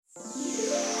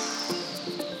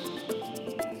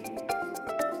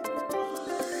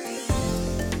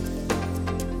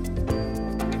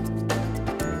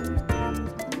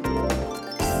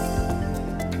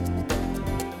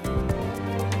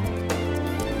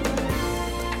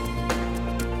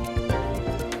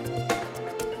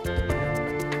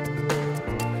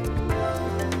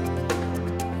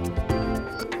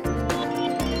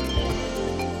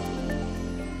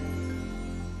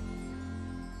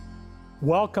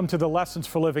Welcome to the Lessons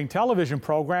for Living television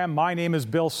program. My name is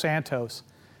Bill Santos.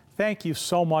 Thank you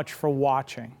so much for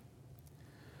watching.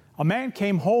 A man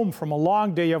came home from a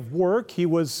long day of work. He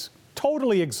was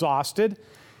totally exhausted.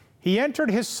 He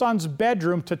entered his son's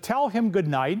bedroom to tell him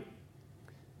goodnight,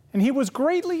 and he was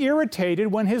greatly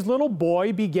irritated when his little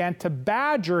boy began to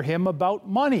badger him about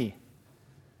money.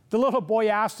 The little boy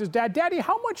asked his dad, "Daddy,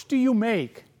 how much do you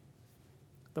make?"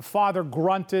 The father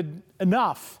grunted,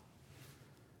 "Enough."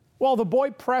 Well, the boy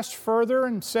pressed further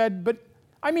and said, but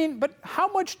how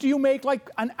much do you make, like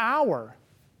an hour?"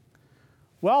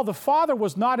 Well, the father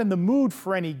was not in the mood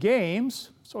for any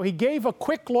games, so he gave a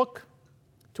quick look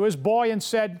to his boy and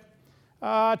said,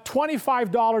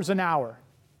 $25 an hour.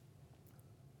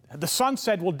 The son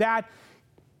said, "Well, Dad,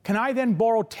 can I then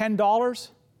borrow $10?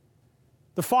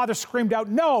 The father screamed out,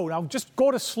 "No, now just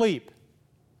go to sleep."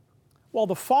 Well,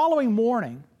 the following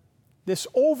morning, this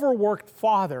overworked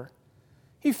father,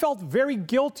 he felt very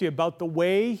guilty about the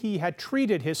way he had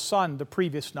treated his son the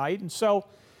previous night, and so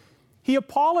he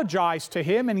apologized to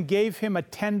him and gave him a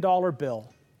 $10 bill.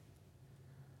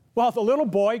 Well, the little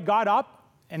boy got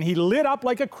up and he lit up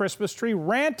like a Christmas tree,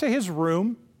 ran to his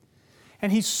room,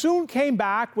 and he soon came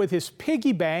back with his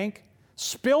piggy bank,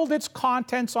 spilled its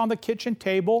contents on the kitchen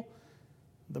table.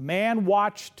 The man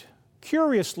watched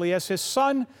curiously as his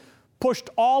son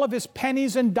pushed all of his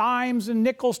pennies and dimes and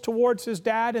nickels towards his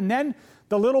dad, and then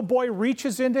the little boy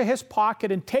reaches into his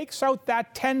pocket and takes out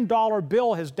that $10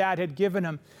 bill his dad had given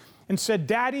him and said,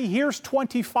 "Daddy, here's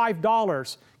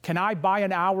 $25. Can I buy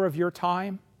an hour of your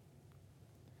time?"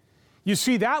 You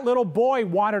see, that little boy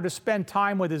wanted to spend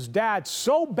time with his dad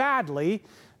so badly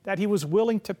that he was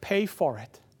willing to pay for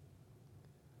it.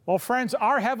 Well, friends,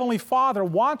 our Heavenly Father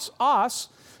wants us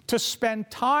to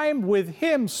spend time with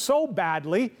Him so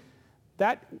badly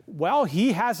that, well,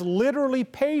 He has literally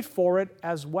paid for it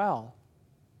as well.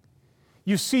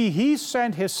 You see, He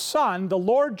sent His Son, the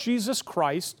Lord Jesus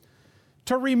Christ,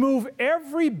 to remove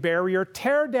every barrier,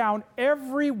 tear down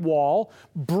every wall,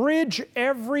 bridge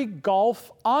every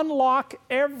gulf, unlock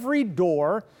every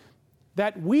door,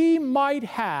 that we might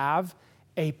have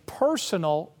a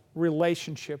personal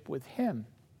relationship with Him.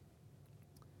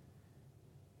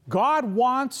 God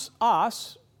wants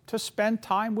us to spend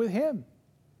time with Him.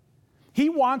 He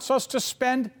wants us to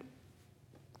spend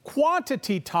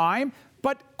quantity time,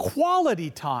 but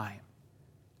quality time.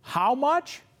 How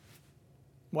much?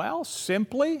 Well,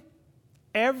 simply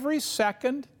every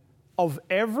second of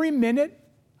every minute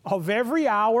of every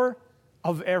hour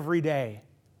of every day.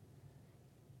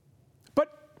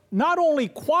 But not only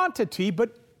quantity,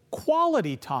 but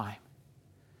quality time.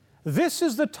 This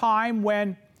is the time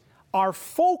when our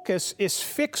focus is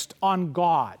fixed on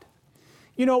God.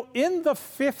 You know, in the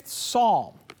 5th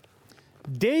Psalm,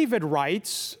 David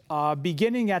writes,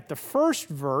 beginning at the first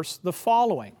verse, the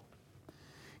following: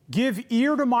 "Give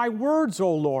ear to my words,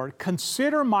 O Lord,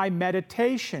 consider my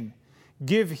meditation.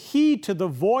 Give heed to the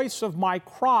voice of my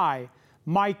cry,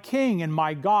 my King and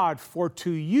my God, for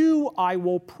to you I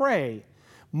will pray.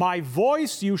 My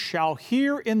voice you shall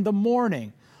hear in the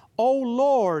morning. O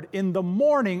Lord, in the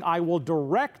morning I will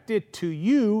direct it to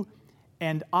you,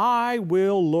 and I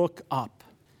will look up."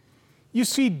 You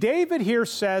see, David here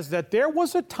says that there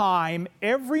was a time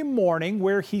every morning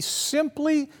where he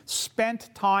simply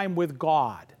spent time with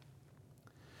God.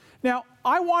 Now,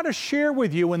 I want to share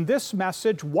with you in this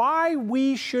message why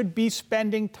we should be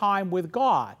spending time with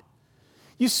God.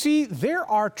 You see, there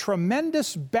are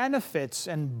tremendous benefits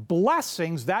and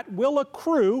blessings that will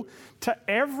accrue to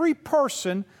every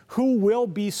person who will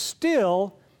be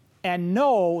still and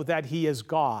know that He is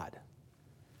God.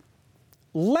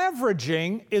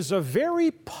 Leveraging is a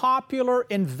very popular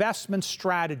investment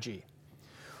strategy.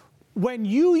 When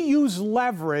you use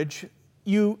leverage,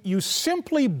 you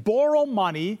simply borrow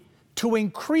money to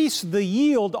increase the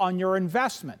yield on your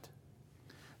investment.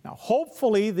 Now,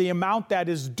 hopefully, the amount that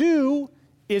is due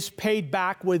is paid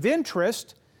back with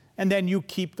interest, and then you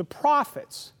keep the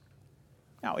profits.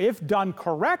 Now, if done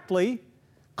correctly,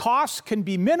 costs can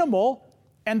be minimal,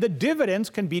 and the dividends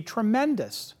can be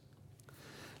tremendous.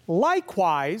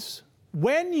 Likewise,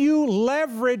 when you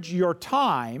leverage your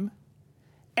time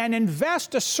and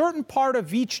invest a certain part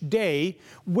of each day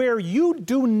where you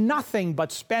do nothing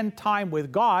but spend time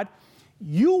with God,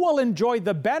 you will enjoy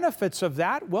the benefits of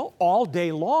that, well, all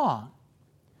day long.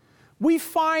 We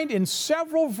find in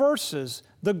several verses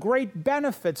the great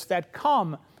benefits that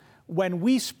come when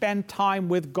we spend time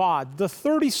with God. The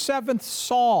 37th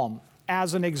Psalm,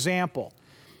 as an example.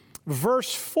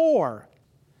 Verse 4,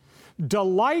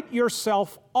 "Delight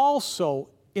yourself also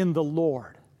in the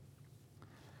Lord,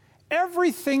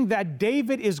 Everything that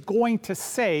David is going to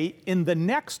say in the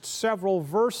next several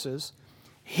verses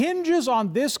hinges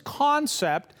on this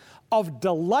concept of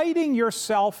delighting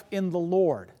yourself in the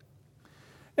Lord.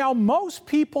 Now, most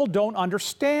people don't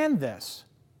understand this,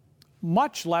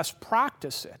 much less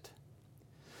practice it.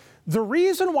 The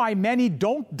reason why many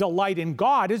don't delight in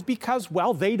God is because,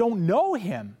 well, they don't know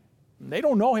Him. They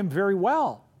don't know Him very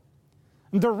well.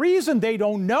 The reason they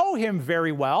don't know Him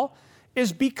very well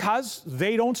is because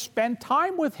they don't spend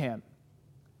time with Him.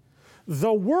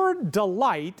 The word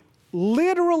delight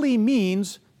literally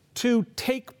means to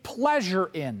take pleasure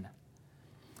in.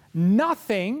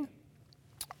 Nothing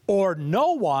or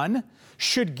no one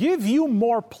should give you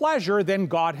more pleasure than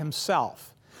God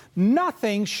Himself.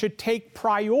 Nothing should take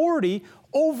priority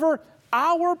over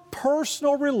our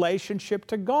personal relationship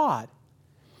to God.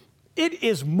 It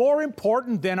is more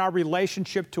important than our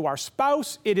relationship to our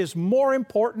spouse. It is more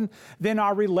important than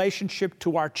our relationship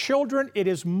to our children. It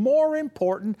is more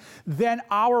important than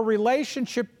our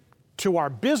relationship to our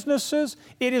businesses.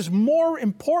 It is more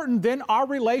important than our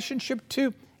relationship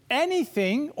to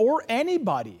anything or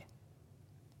anybody.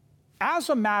 As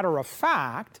a matter of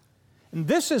fact, and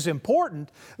this is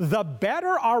important, the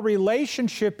better our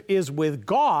relationship is with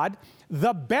God,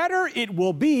 the better it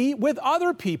will be with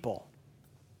other people.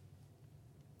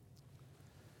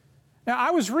 Now,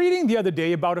 I was reading the other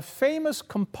day about a famous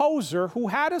composer who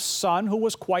had a son who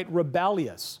was quite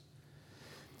rebellious.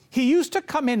 He used to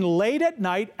come in late at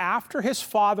night after his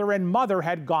father and mother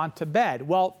had gone to bed.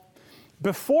 Well,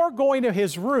 before going to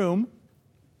his room,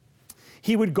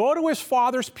 he would go to his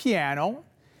father's piano,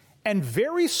 and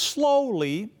very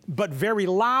slowly, but very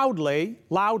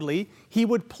loudly, he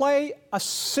would play a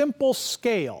simple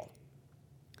scale.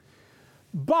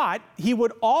 But he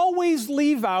would always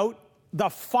leave out the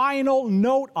final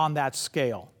note on that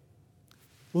scale,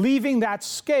 leaving that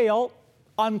scale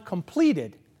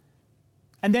uncompleted.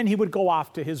 And then he would go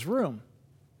off to his room.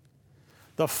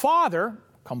 The father,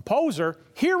 composer,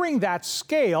 hearing that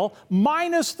scale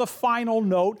minus the final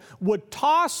note, would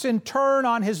toss and turn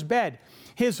on his bed,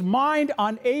 his mind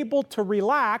unable to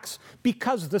relax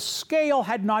because the scale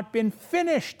had not been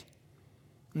finished.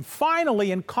 And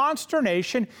finally, in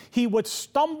consternation, he would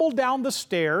stumble down the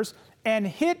stairs and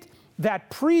hit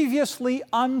that previously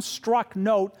unstruck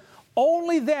note.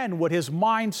 Only then would his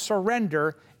mind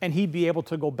surrender and he'd be able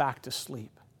to go back to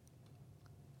sleep.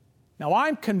 Now,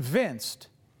 I'm convinced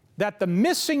that the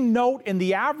missing note in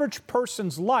the average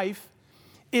person's life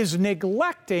is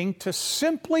neglecting to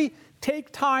simply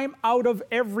take time out of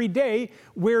every day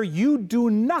where you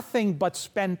do nothing but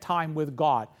spend time with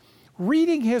God,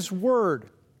 reading His Word,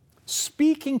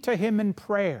 speaking to Him in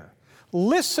prayer,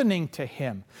 listening to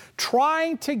Him,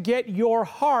 trying to get your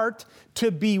heart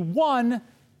to be one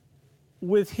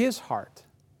with His heart.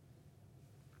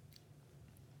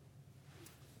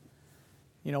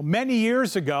 You know, many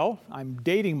years ago, I'm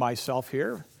dating myself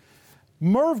here,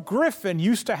 Merv Griffin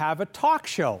used to have a talk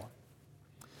show.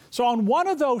 So on one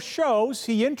of those shows,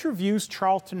 he interviews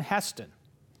Charlton Heston.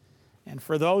 And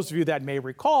for those of you that may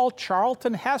recall,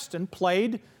 Charlton Heston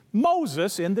played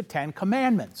Moses in the Ten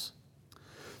Commandments.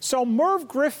 So Merv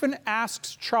Griffin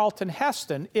asks Charlton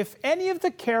Heston if any of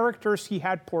the characters he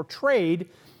had portrayed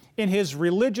in his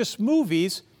religious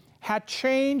movies had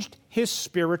changed his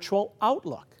spiritual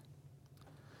outlook.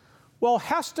 Well,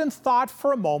 Heston thought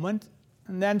for a moment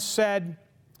and then said,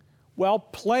 well,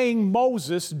 playing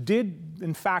Moses did,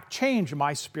 in fact, change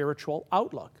my spiritual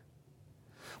outlook.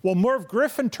 Well, Merv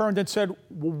Griffin turned and said,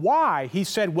 well, why? He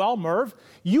said, well, Merv,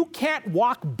 you can't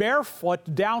walk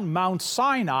barefoot down Mount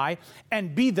Sinai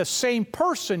and be the same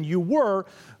person you were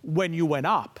when you went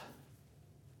up.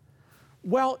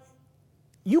 Well,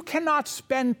 you cannot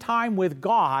spend time with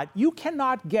God. You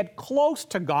cannot get close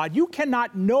to God. You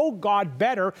cannot know God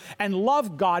better and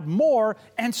love God more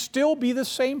and still be the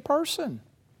same person.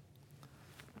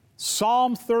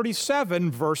 Psalm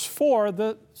 37, verse 4,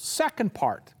 the second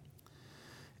part.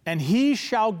 And He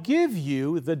shall give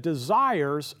you the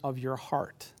desires of your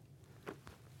heart.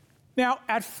 Now,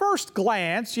 at first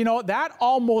glance, you know, that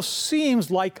almost seems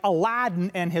like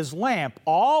Aladdin and his lamp.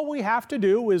 All we have to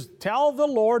do is tell the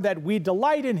Lord that we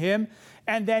delight in Him,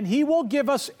 and then He will give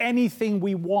us anything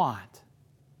we want.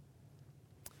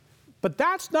 But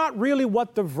that's not really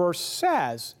what the verse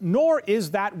says, nor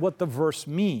is that what the verse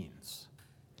means.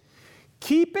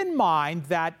 Keep in mind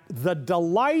that the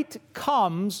delight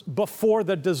comes before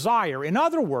the desire. In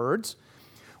other words,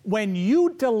 when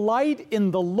you delight in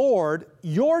the Lord,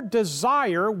 your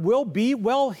desire will be,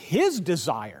 well, His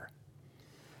desire.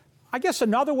 I guess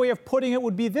another way of putting it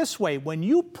would be this way. When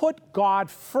you put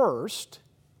God first,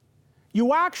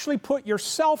 you actually put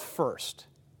yourself first.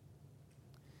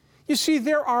 You see,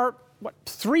 there are,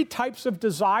 three types of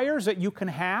desires that you can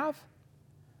have.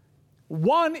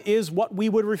 One is what we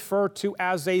would refer to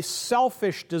as a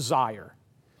selfish desire.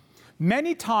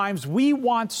 Many times we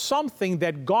want something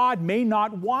that God may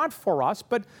not want for us,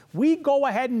 but we go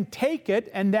ahead and take it,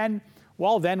 and then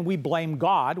we blame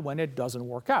God when it doesn't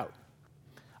work out.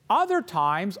 Other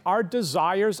times our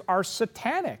desires are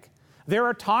satanic. There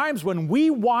are times when we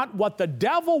want what the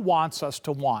devil wants us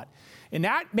to want, and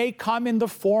that may come in the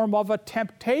form of a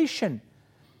temptation.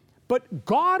 But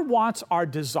God wants our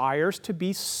desires to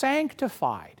be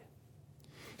sanctified.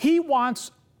 He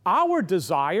wants our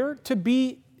desire to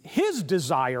be His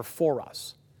desire for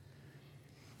us.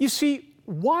 You see,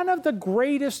 one of the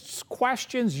greatest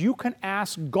questions you can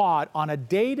ask God on a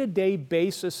day-to-day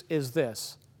basis is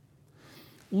this: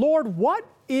 Lord, what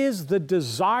is the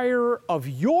desire of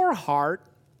your heart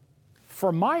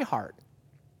for my heart?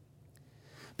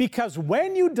 Because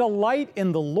when you delight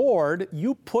in the Lord,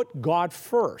 you put God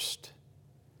first.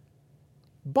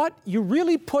 But you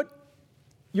really put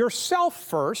yourself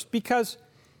first, because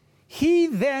He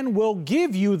then will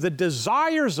give you the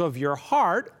desires of your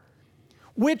heart,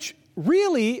 which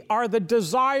really are the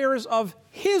desires of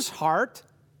His heart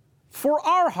for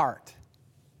our heart.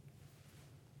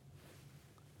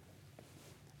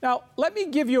 Now, let me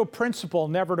give you a principle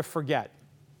never to forget.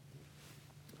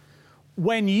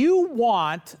 When you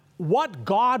want what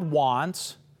God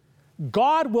wants,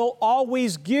 God will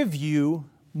always give you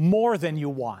more than you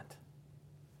want.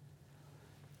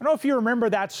 I don't know if you remember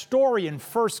that story in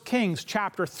 1 Kings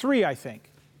chapter 3, I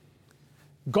think.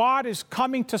 God is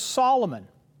coming to Solomon.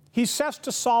 He says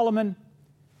to Solomon,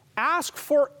 "Ask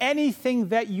for anything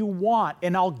that you want,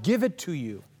 and I'll give it to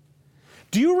you."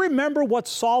 Do you remember what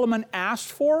Solomon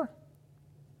asked for?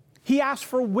 He asked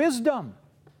for wisdom.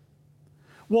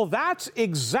 Well, that's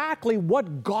exactly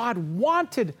what God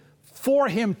wanted for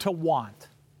him to want.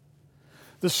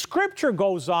 The Scripture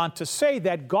goes on to say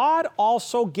that God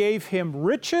also gave him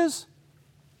riches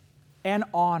and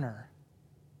honor.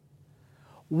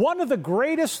 One of the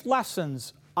greatest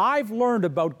lessons I've learned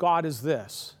about God is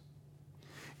this: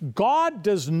 God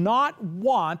does not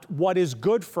want what is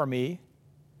good for me.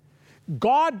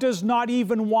 God does not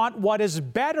even want what is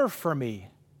better for me.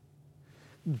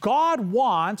 God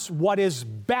wants what is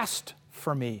best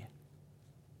for me.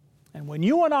 And when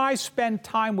you and I spend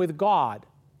time with God,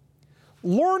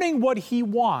 learning what He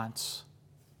wants,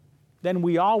 then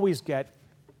we always get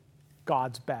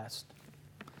God's best.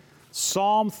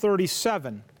 Psalm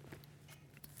 37,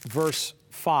 verse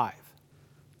 5.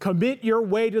 Commit your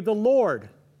way to the Lord.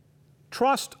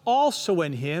 Trust also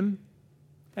in Him,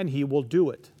 and He will do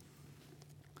it.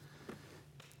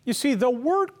 You see, the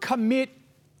word commit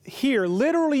here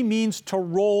literally means to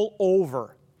roll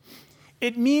over.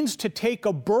 It means to take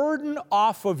a burden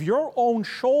off of your own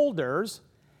shoulders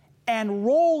and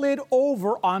roll it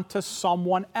over onto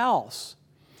someone else.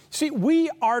 See,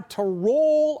 we are to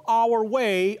roll our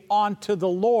way onto the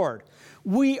Lord.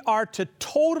 We are to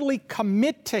totally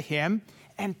commit to Him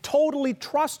and totally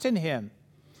trust in Him.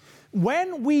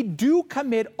 When we do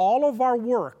commit all of our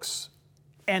works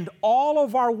and all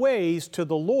of our ways to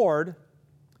the Lord,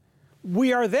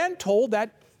 we are then told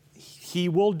that He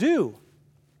will do.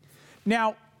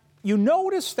 Now, you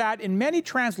notice that in many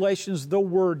translations, the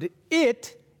word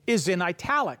 "it" is in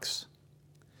italics.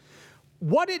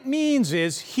 What it means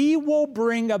is He will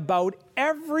bring about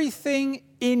everything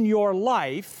in your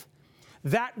life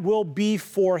that will be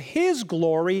for His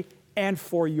glory and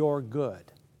for your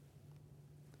good.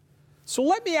 So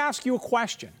let me ask you a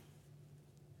question.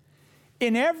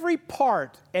 In every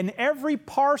part and every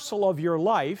parcel of your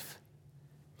life,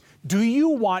 do you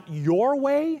want your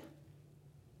way?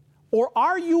 Or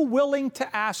are you willing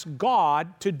to ask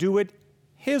God to do it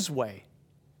His way?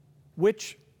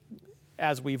 Which,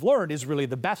 as we've learned, is really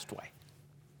the best way.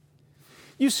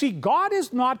 You see, God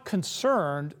is not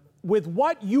concerned with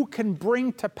what you can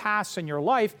bring to pass in your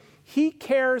life. He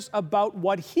cares about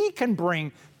what He can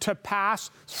bring to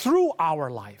pass through our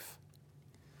life.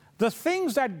 The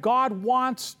things that God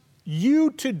wants you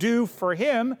to do for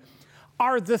Him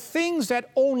are the things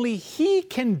that only He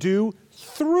can do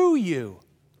through you.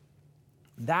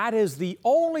 That is the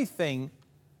only thing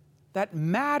that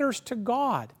matters to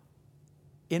God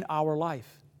in our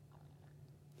life.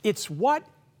 It's what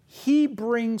He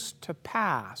brings to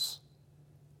pass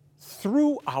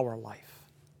through our life.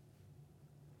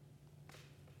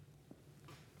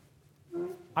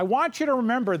 I want you to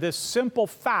remember this simple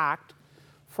fact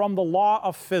from the law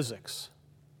of physics.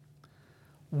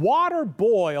 Water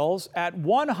boils at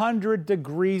 100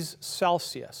 degrees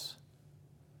Celsius.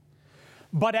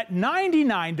 But at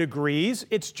 99 degrees,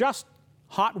 it's just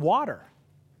hot water.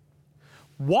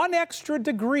 1 extra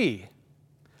degree,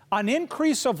 an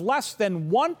increase of less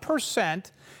than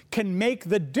 1%, can make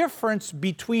the difference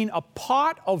between a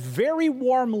pot of very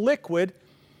warm liquid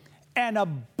and a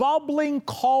bubbling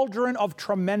cauldron of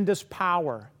tremendous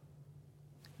power.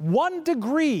 1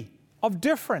 degree of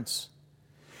difference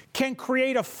can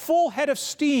create a full head of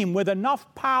steam with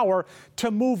enough power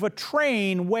to move a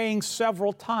train weighing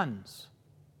several tons.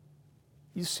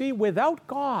 You see, without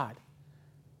God,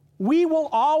 we will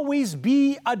always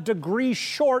be a degree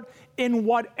short in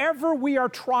whatever we are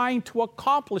trying to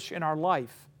accomplish in our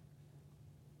life.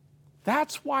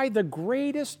 That's why the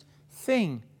greatest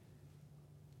thing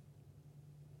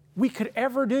we could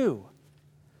ever do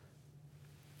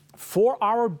for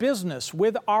our business,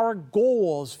 with our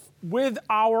goals, with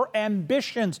our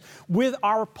ambitions, with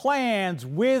our plans,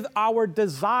 with our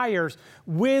desires,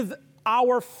 with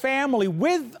our family,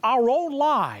 with our own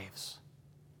lives,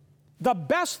 the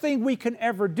best thing we can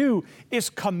ever do is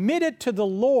commit it to the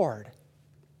Lord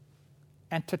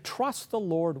and to trust the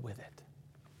Lord with it.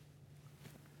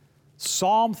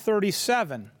 Psalm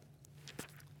 37,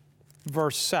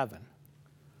 verse 7.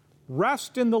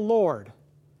 Rest in the Lord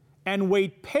and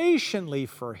wait patiently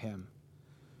for Him.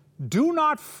 Do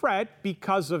not fret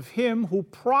because of him who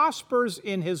prospers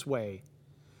in his way,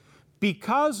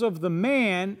 because of the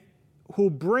man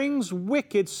who brings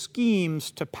wicked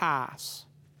schemes to pass.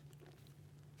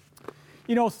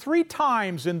 You know, 3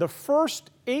 times in the first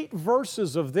 8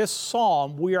 verses of this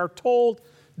psalm, we are told,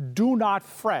 do not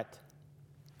fret.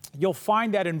 You'll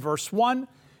find that in verse 1,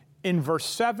 in verse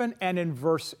 7, and in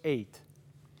verse 8.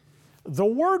 The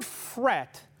word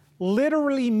fret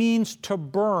literally means to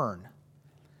burn.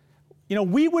 You know,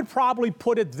 we would probably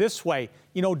put it this way,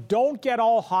 you know, don't get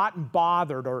all hot and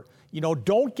bothered, or, you know,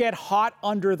 don't get hot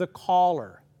under the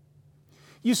collar.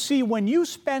 You see, when you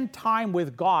spend time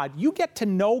with God, you get to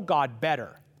know God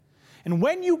better. And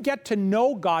when you get to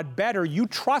know God better, you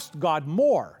trust God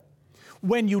more.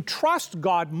 When you trust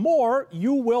God more,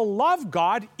 you will love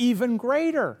God even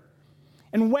greater.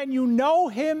 And when you know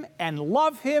Him and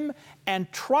love Him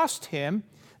and trust Him,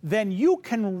 then you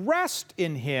can rest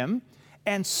in Him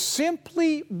and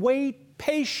simply wait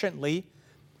patiently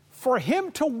for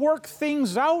Him to work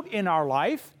things out in our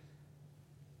life,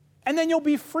 and then you'll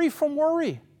be free from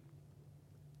worry.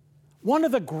 One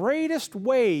of the greatest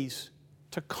ways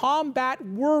to combat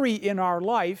worry in our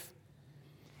life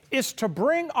is to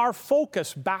bring our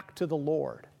focus back to the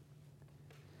Lord.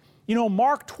 You know,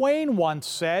 Mark Twain once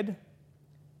said,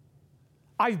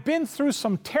 I've been through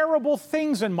some terrible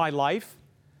things in my life,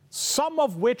 some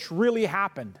of which really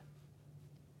happened.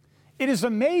 It is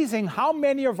amazing how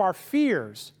many of our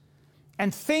fears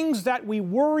and things that we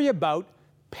worry about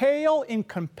pale in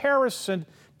comparison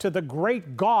to the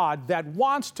great God that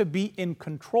wants to be in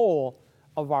control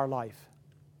of our life.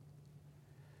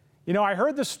 You know, I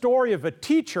heard the story of a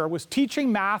teacher who was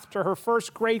teaching math to her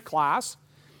first grade class.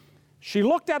 She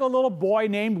looked at a little boy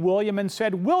named William and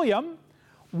said, William,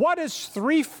 what is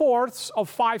 3/4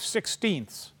 of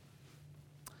 5/16?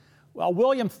 Well,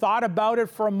 William thought about it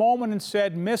for a moment and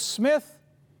said, Miss Smith,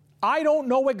 I don't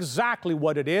know exactly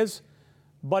what it is,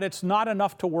 but it's not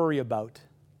enough to worry about.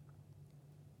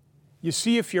 You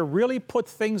see, if you really put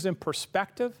things in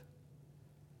perspective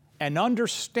and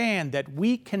understand that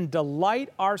we can delight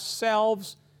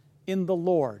ourselves in the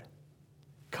Lord,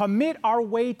 commit our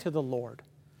way to the Lord,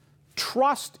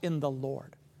 trust in the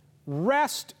Lord,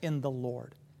 rest in the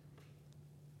Lord,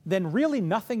 then really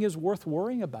nothing is worth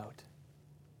worrying about.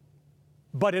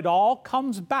 But it all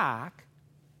comes back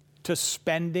to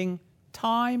spending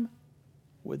time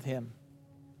with Him.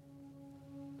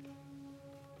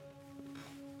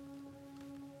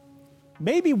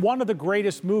 Maybe one of the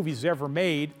greatest movies ever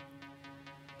made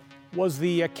was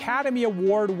the Academy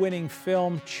Award-winning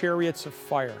film Chariots of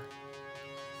Fire.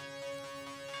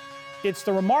 It's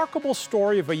the remarkable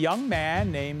story of a young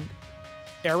man named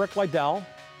Eric Liddell,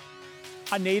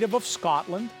 a native of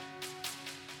Scotland.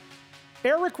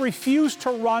 Eric refused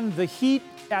to run the heat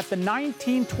at the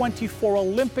 1924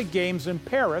 Olympic Games in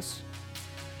Paris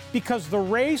because the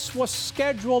race was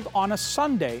scheduled on a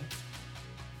Sunday,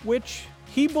 which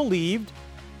he believed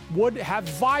would have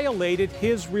violated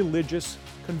his religious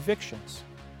convictions.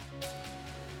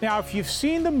 Now, if you've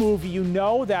seen the movie, you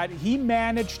know that he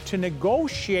managed to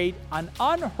negotiate an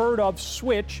unheard of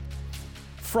switch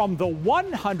from the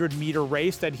 100-meter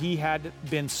race that he had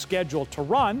been scheduled to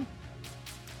run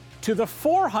to the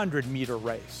 400-meter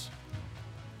race.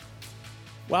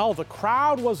 Well, the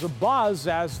crowd was abuzz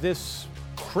as this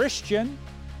Christian,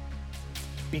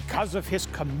 because of his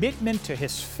commitment to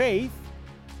his faith,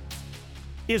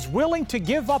 is willing to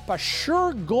give up a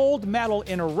sure gold medal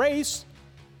in a race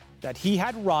that he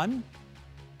had run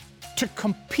to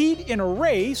compete in a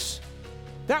race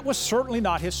that was certainly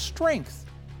not his strength.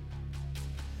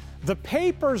 The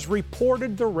papers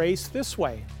reported the race this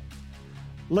way: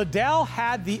 Liddell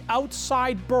had the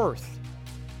outside berth,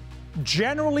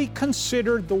 generally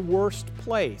considered the worst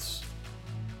place.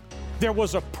 There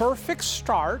was a perfect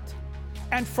start,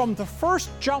 and from the first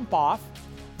jump off,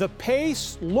 the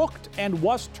pace looked and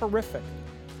was terrific.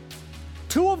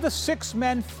 2 of the 6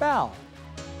 men fell,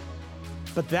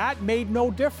 but that made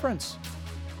no difference,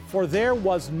 for there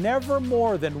was never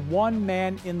more than 1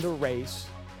 man in the race,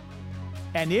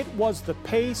 and it was the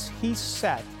pace he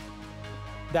set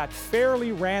that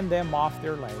fairly ran them off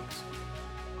their legs.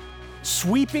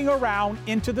 Sweeping around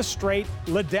into the straight,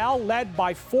 Liddell led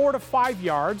by 4 to 5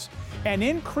 yards and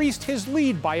increased his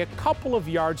lead by a couple of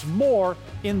yards more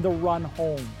in the run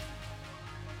home.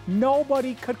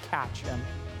 Nobody could catch him.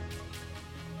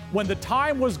 When the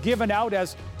time was given out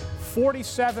as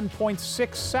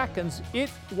 47.6 seconds, it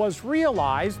was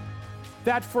realized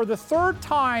that for the 3rd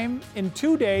time in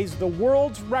 2 days, the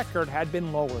world's record had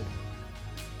been lowered.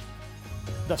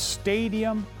 The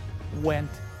stadium went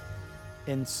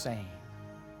insane.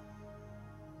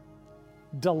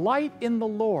 Delight in the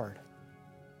Lord.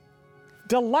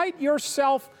 Delight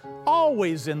yourself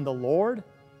always in the Lord,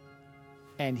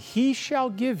 and He shall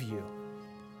give you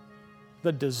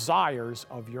the desires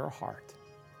of your heart.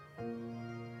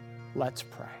 Let's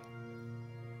pray.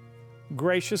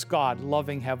 Gracious God,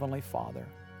 loving Heavenly Father,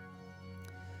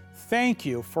 thank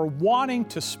you for wanting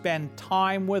to spend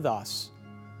time with us.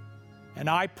 And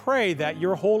I pray that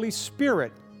your Holy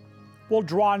Spirit will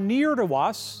draw near to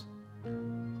us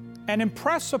and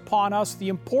impress upon us the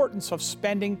importance of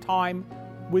spending time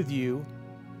with you,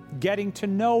 getting to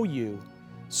know you,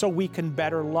 so we can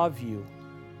better love you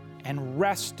and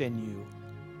rest in you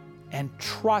and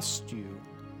trust you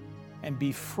and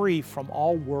be free from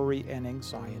all worry and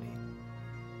anxiety.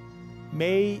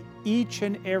 May each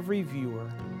and every viewer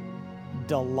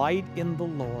delight in the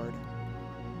Lord.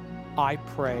 I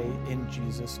pray in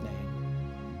Jesus' name.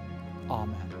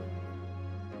 Amen.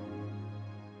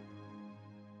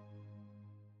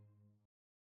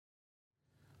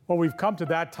 Well, we've come to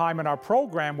that time in our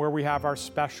program where we have our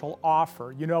special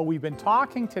offer. You know, we've been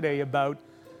talking today about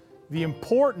the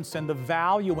importance and the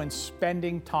value in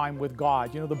spending time with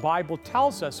God. You know, the Bible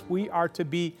tells us we are to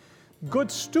be good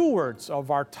stewards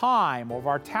of our time, of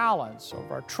our talents,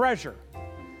 of our treasure.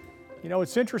 You know,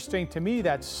 it's interesting to me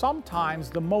that sometimes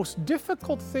the most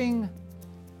difficult thing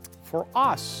for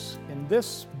us in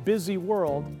this busy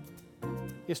world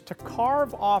is to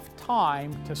carve off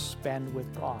time to spend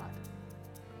with God.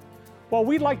 Well,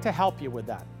 we'd like to help you with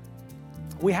that.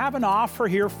 We have an offer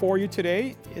here for you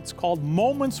today. It's called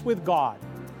Moments with God.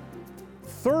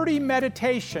 30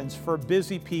 meditations for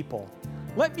busy people.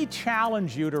 Let me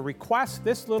challenge you to request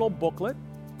this little booklet.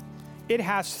 It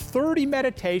has 30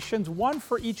 meditations, one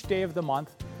for each day of the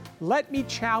month. Let me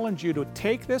challenge you to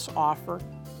take this offer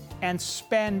and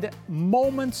spend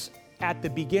moments at the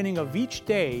beginning of each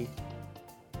day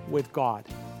with God.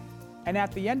 And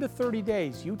at the end of 30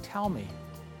 days, you tell me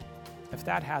if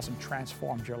that hasn't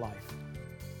transformed your life.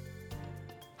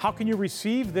 How can you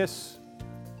receive this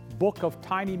book of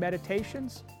tiny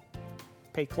meditations?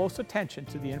 Pay close attention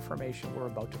to the information we're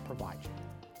about to provide you.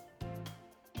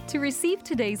 To receive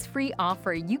today's free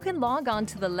offer, you can log on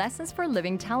to the Lessons for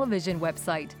Living television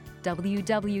website,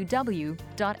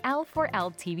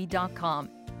 www.l4ltv.com.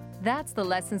 That's the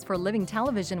Lessons for Living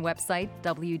television website,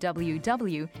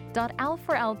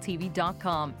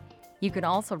 www.l4ltv.com. You can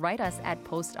also write us at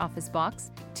Post Office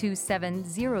Box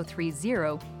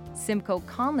 27030, Simcoe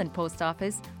Conlin Post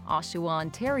Office, Oshawa,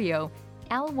 Ontario,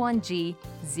 L1G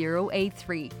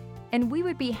 0A3, and we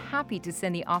would be happy to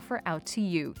send the offer out to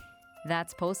you.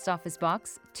 That's Post Office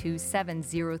Box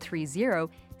 27030,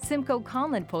 Simcoe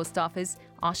Conlin Post Office,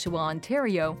 Oshawa,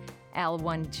 Ontario,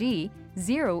 L1G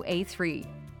 0A3.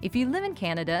 If you live in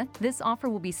Canada, this offer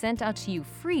will be sent out to you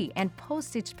free and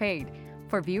postage paid.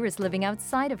 For viewers living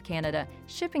outside of Canada,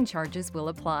 shipping charges will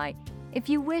apply. If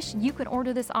you wish, you could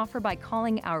order this offer by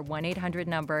calling our 1-800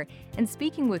 number and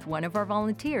speaking with one of our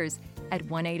volunteers at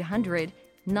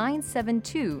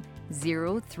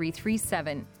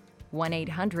 1-800-972-0337.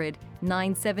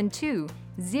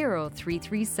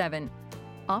 1-800-972-0337.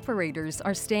 Operators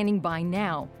are standing by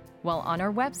now. While on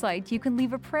our website, you can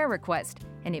leave a prayer request,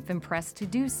 and if impressed to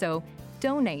do so,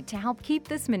 donate to help keep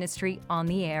this ministry on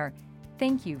the air.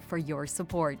 Thank you for your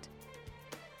support.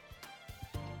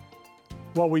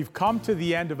 Well, we've come to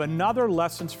the end of another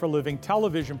Lessons for Living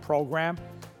television program.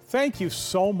 Thank you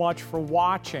so much for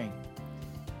watching.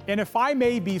 And if I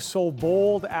may be so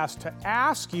bold as to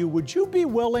ask you, would you be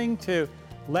willing to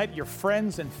let your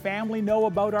friends and family know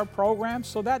about our program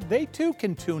so that they too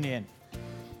can tune in?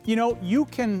 You know, you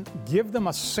can give them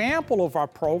a sample of our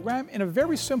program in a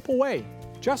very simple way.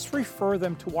 Just refer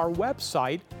them to our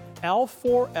website,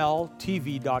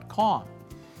 l4ltv.com.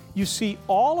 You see,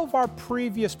 all of our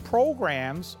previous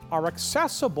programs are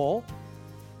accessible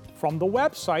from the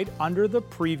website under the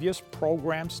Previous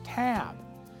Programs tab.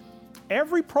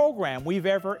 Every program we've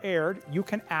ever aired, you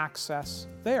can access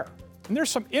there. And there's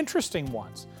some interesting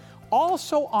ones.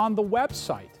 Also on the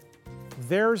website,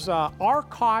 there's an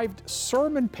archived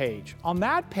sermon page. On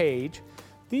that page,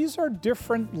 these are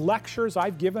different lectures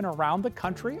I've given around the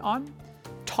country on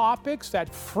topics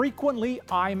that frequently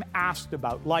I'm asked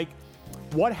about, like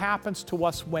what happens to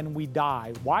us when we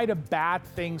die? Why do bad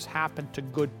things happen to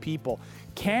good people?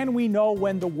 Can we know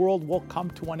when the world will come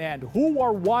to an end? Who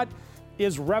or what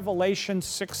is Revelation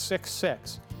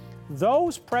 666?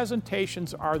 Those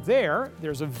presentations are there.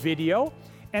 There's a video,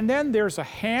 and then there's a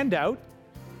handout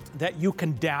that you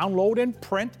can download and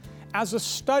print as a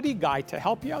study guide to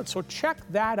help you out. So check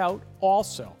that out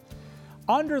also.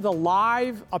 Under the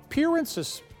Live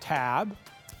Appearances tab,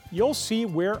 you'll see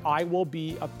where I will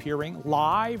be appearing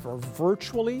live or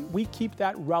virtually. We keep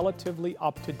that relatively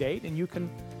up to date, and you can,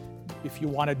 if you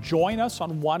want to join us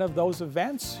on one of those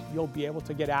events, you'll be able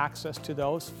to get access to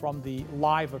those from the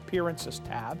Live Appearances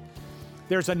tab.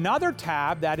 There's another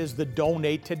tab that is the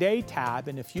Donate Today tab,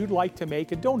 and if you'd like to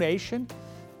make a donation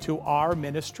to our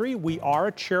ministry, we are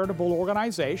a charitable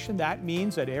organization. That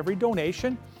means that every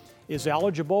donation is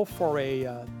eligible for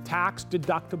a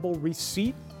tax-deductible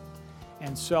receipt.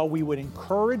 And so we would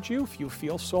encourage you, if you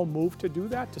feel so moved to do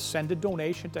that, to send a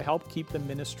donation to help keep the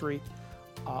ministry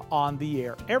on the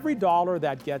air. Every dollar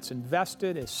that gets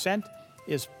invested is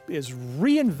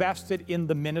reinvested in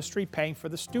the ministry, paying for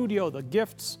the studio, the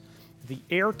gifts, the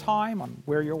airtime on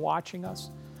where you're watching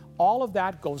us. All of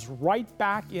that goes right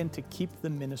back in to keep the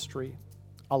ministry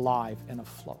alive and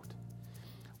afloat.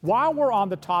 While we're on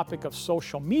the topic of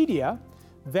social media,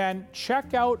 then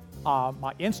check out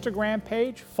my Instagram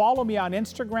page. Follow me on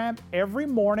Instagram. Every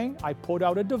morning I put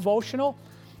out a devotional,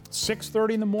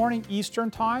 6:30 in the morning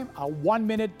Eastern Time, a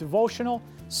 1-minute devotional.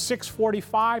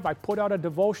 6:45 I put out a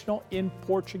devotional in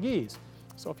Portuguese.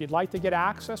 So if you'd like to get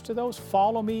access to those,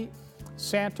 follow me,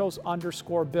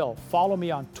 Santos_Bill. Follow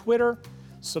me on Twitter,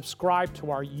 subscribe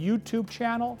to our YouTube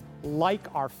channel, like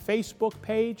our Facebook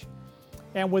page,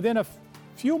 and within a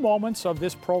few moments of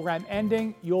this program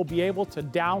ending, you'll be able to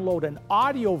download an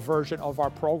audio version of our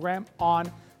program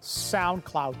on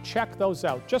SoundCloud. Check those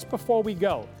out. Just before we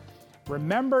go,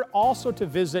 remember also to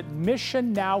visit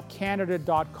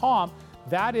missionnowcanada.com.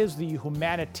 That is the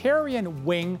humanitarian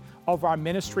wing of our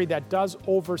ministry that does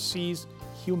overseas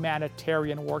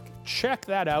humanitarian work. Check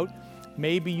that out.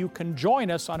 Maybe you can join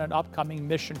us on an upcoming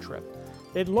mission trip.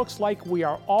 It looks like we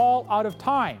are all out of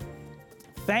time.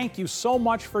 Thank you so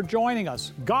much for joining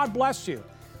us. God bless you.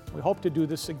 We hope to do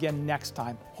this again next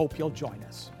time. Hope you'll join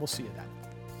us. We'll see you then.